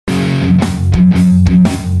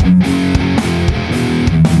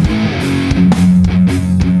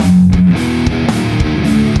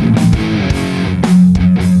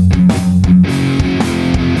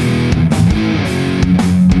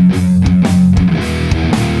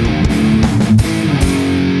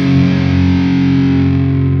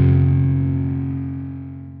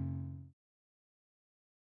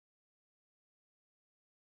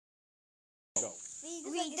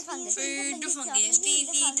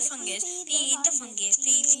fungus, feed the fungus,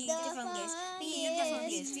 feed the fungus, feed the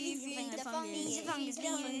fungus, feed the fungus, the fungus,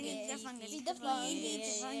 the fungus, the fungus, feed the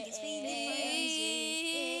fungus, feed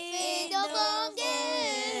the fungus.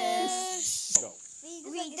 Go.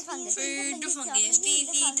 Feed the fungus, feed the fungus,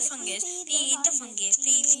 feed the fungus, feed the fungus,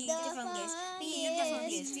 feed the fungus, feed the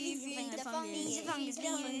fungus, feed the fungus, the fungus,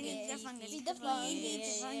 the fungus, the fungus, feed the fungus,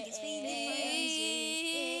 the fungus, feed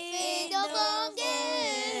the fungus.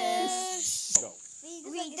 Go.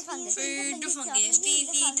 Feed the fungus, feed the fungus, feed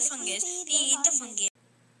the fungus, feed the fungus.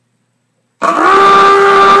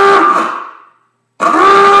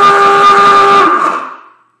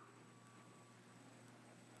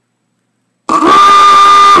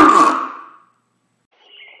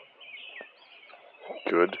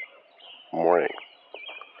 Good morning.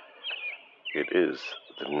 It is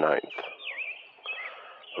the 9th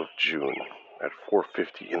of June at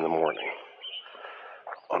 4:50 in the morning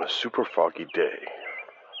on a super foggy day,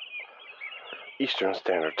 Eastern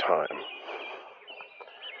Standard Time,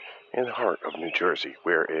 in the heart of New Jersey,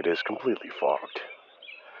 where it is completely fogged.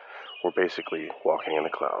 We're basically walking in a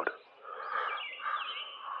cloud.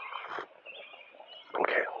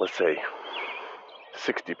 Okay, let's say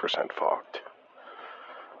 60% fogged,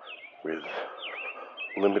 with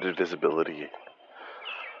limited visibility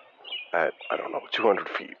at, 200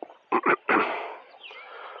 feet.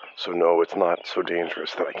 So no, it's not so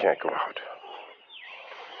dangerous that I can't go out.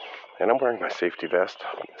 And I'm wearing my safety vest,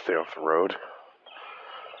 stay off the road.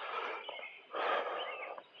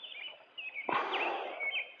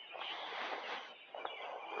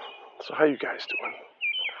 So how you guys doing?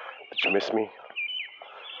 Did you miss me?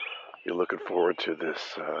 You looking forward to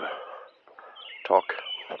this talk?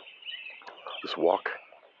 This walk?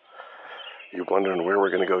 You're wondering where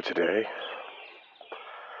we're going to go today?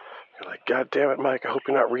 You're like, God damn it, Mike, I hope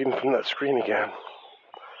you're not reading from that screen again.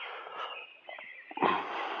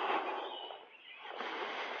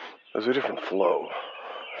 There's a different flow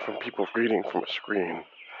from people reading from a screen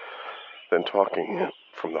than talking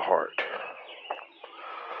from the heart.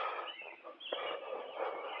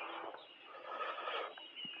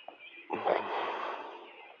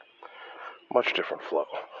 Much different flow.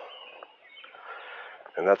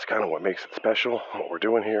 And that's kind of what makes it special. What we're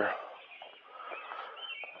doing here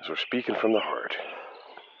is we're speaking from the heart.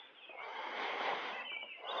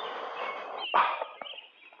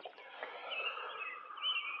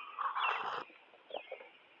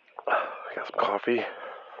 I got some coffee.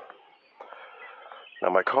 Now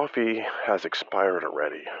my coffee has expired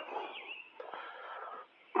already.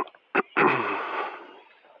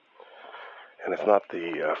 And it's not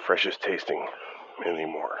the freshest tasting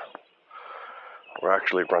anymore. We're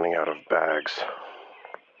actually running out of bags.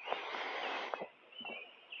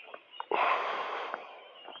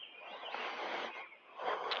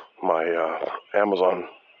 My Amazon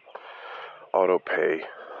auto pay,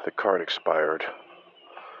 the card expired,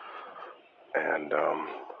 and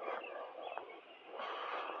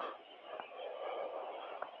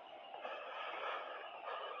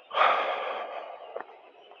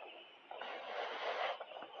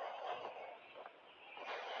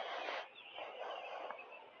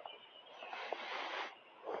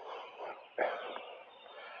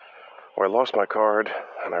I lost my card,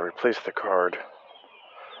 and I replaced the card.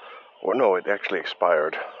 Or no, it actually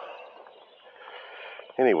expired.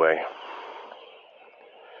 Anyway,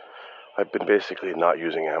 I've been basically not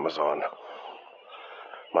using Amazon.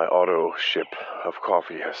 My auto ship of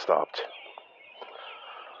coffee has stopped.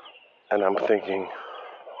 And I'm thinking,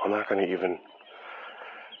 I'm not going to even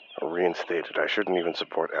reinstate it. I shouldn't even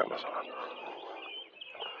support Amazon.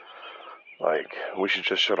 Like, we should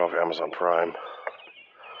just shut off Amazon Prime.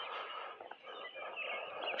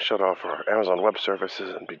 Shut off our Amazon Web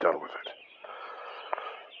Services and be done with it.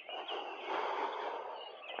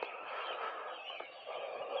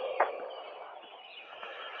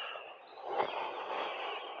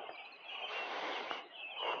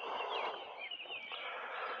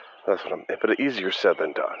 That's what but easier said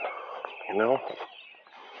than done, you know?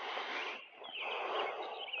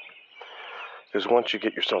 Because once you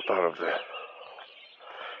get yourself out of the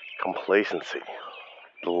complacency,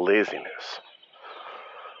 the laziness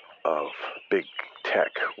of big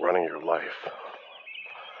tech running your life,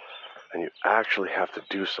 and you actually have to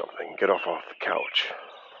do something, get off the couch,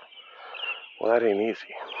 well, that ain't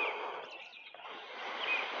easy.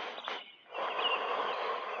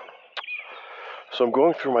 So I'm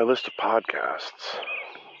going through my list of podcasts.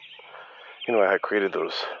 You know, I had created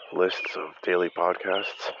those lists of daily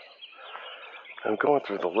podcasts. I'm going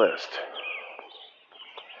through the list.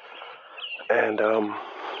 And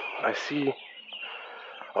I see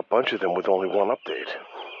a bunch of them with only one update.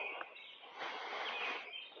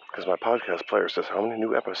 because my podcast player says how many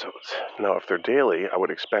new episodes. Now, if they're daily, I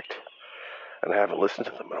would expect, and I haven't listened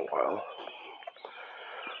to them in a while,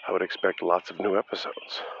 I would expect lots of new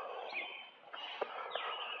episodes.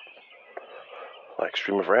 Like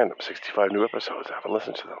Stream of Random, 65 new episodes. I haven't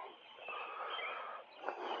listened to them.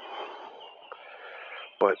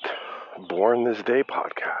 But Born This Day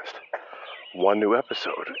podcast, 1 new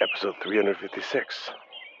episode, episode 356.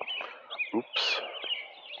 Oops.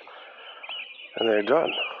 And they're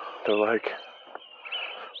done. They're like,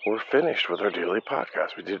 we're finished with our daily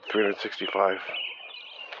podcast. We did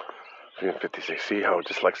 356. See how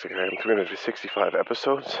dyslexic I am? 365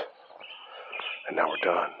 episodes. And now we're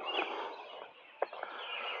done.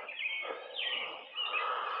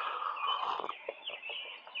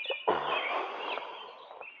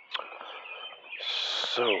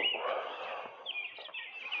 So,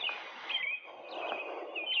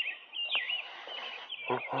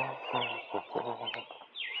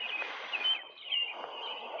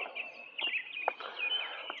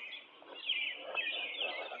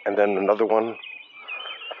 and then another one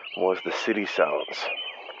was the city sounds,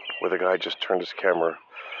 where the guy just turned his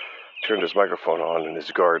microphone on in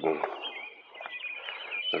his garden,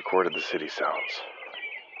 and recorded the city sounds.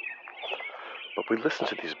 But we listened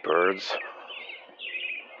to these birds,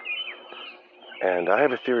 and I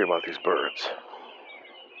have a theory about these birds.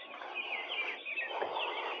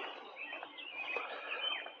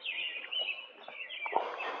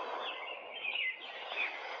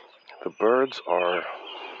 The birds are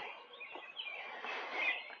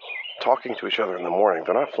talking to each other in the morning.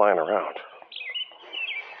 They're not flying around.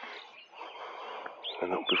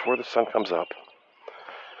 And before the sun comes up,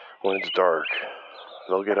 when it's dark,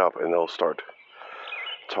 they'll get up and they'll start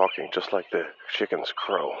talking just like the chickens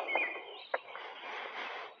crow.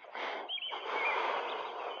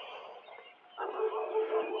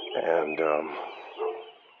 And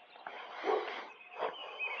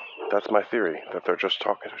that's my theory, that they're just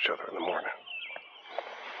talking to each other in the morning.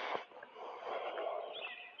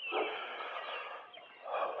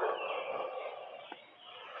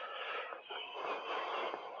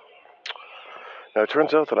 Now, it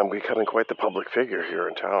turns out that I'm becoming quite the public figure here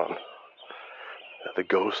in town. The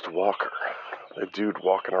ghost walker. The dude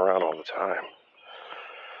walking around all the time.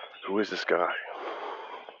 Who is this guy?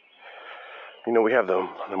 You know, we have the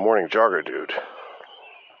morning jogger dude.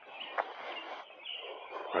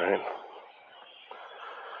 Right?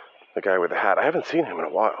 The guy with the hat. I haven't seen him in a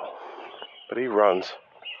while. But he runs.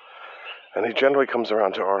 And he generally comes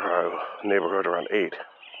around to our neighborhood around 8.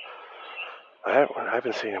 I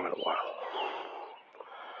haven't seen him in a while.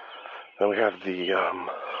 Then we have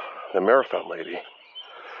the marathon lady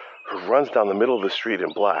who runs down the middle of the street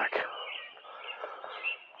in black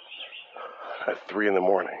at 3 in the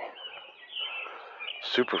morning.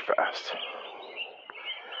 Super fast.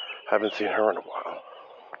 Haven't seen her in a while.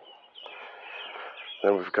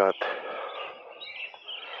 Then we've got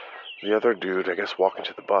the other dude, I guess, walking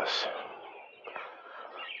to the bus.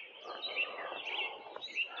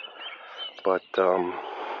 But,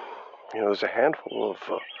 there's a handful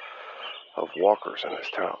of walkers in this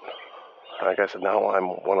town. Like I said, now I'm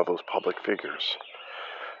one of those public figures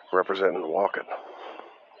representing walking.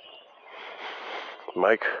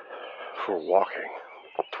 Mike for Walking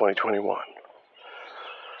 2021.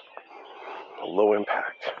 Low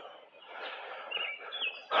impact.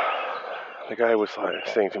 The guy was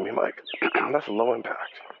saying to me, Mike, that's a low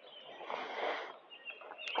impact.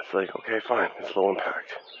 It's like, okay, fine, it's low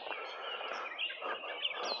impact.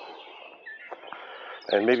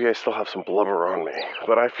 And maybe I still have some blubber on me,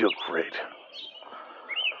 but I feel great.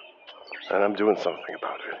 And I'm doing something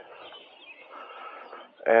about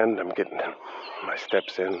it. And I'm getting my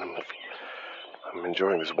steps in. I'm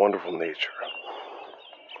enjoying this wonderful nature.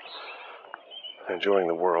 Enjoying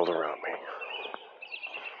the world around me.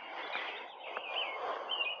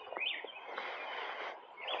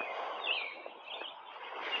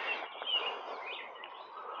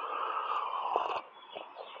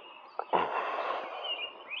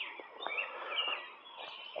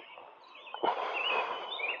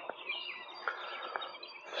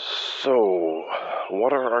 So,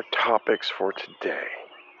 what are our topics for today?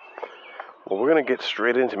 Well, we're going to get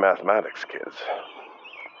straight into mathematics, kids.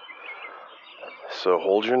 So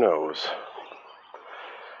hold your nose,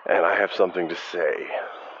 and I have something to say.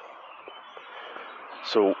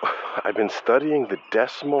 So, I've been studying the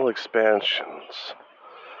decimal expansions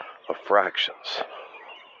of fractions.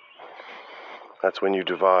 That's when you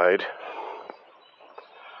divide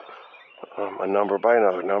a number by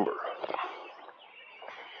another number.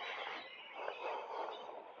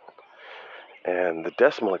 And the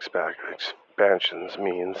decimal expansions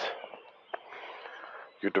means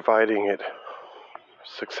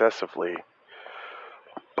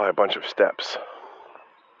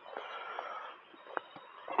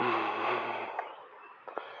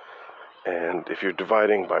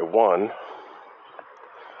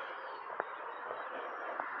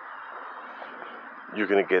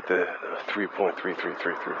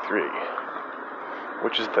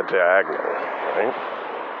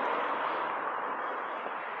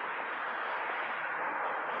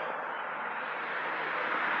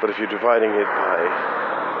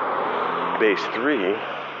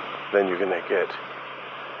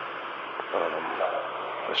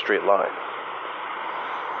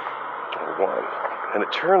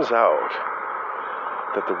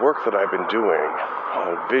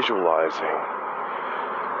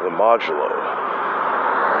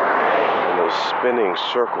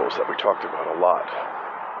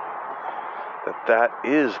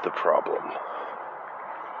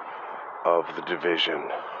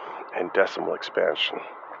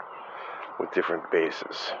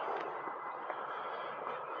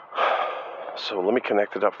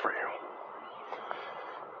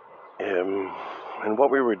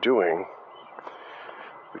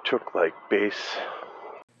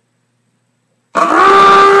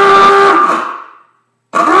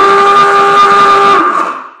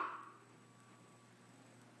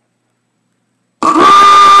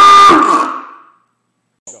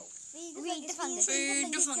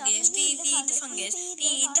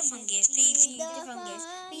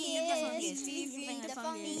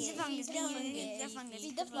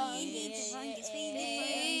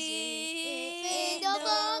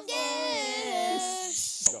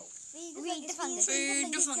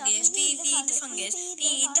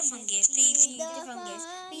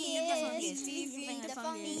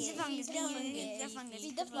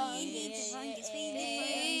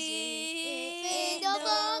Feed the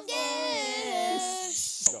fungus.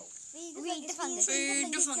 Go. Feed the fungus.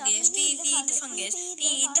 Feed the fungus. Feed the fungus.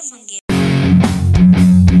 Feed the fungus.